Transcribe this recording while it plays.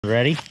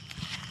Ready?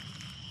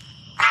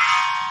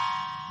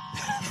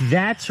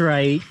 That's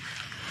right.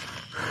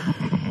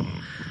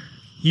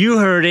 You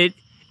heard it.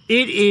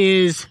 It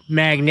is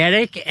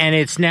magnetic, and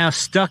it's now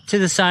stuck to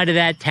the side of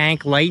that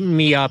tank, lighting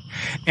me up.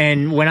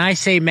 And when I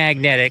say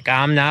magnetic,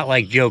 I'm not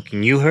like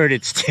joking. You heard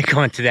it stick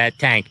onto that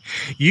tank.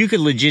 You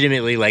could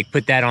legitimately like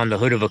put that on the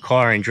hood of a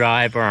car and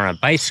drive, or on a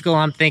bicycle,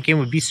 I'm thinking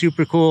would be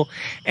super cool.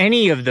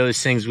 Any of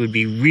those things would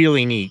be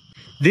really neat.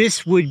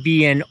 This would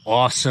be an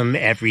awesome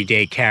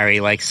everyday carry,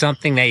 like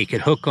something that you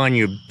could hook on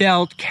your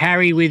belt,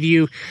 carry with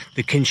you.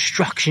 The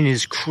construction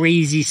is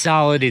crazy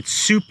solid. It's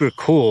super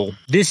cool.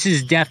 This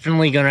is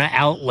definitely going to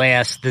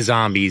outlast the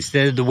zombies.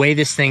 The way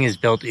this thing is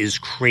built is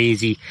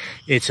crazy.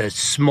 It's a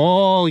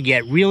small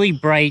yet really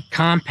bright,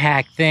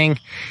 compact thing.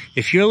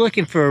 If you're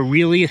looking for a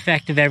really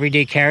effective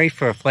everyday carry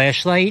for a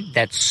flashlight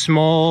that's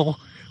small,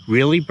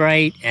 really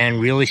bright, and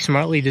really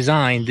smartly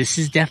designed, this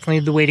is definitely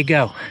the way to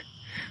go.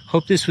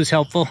 Hope this was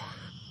helpful.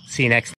 See you next time.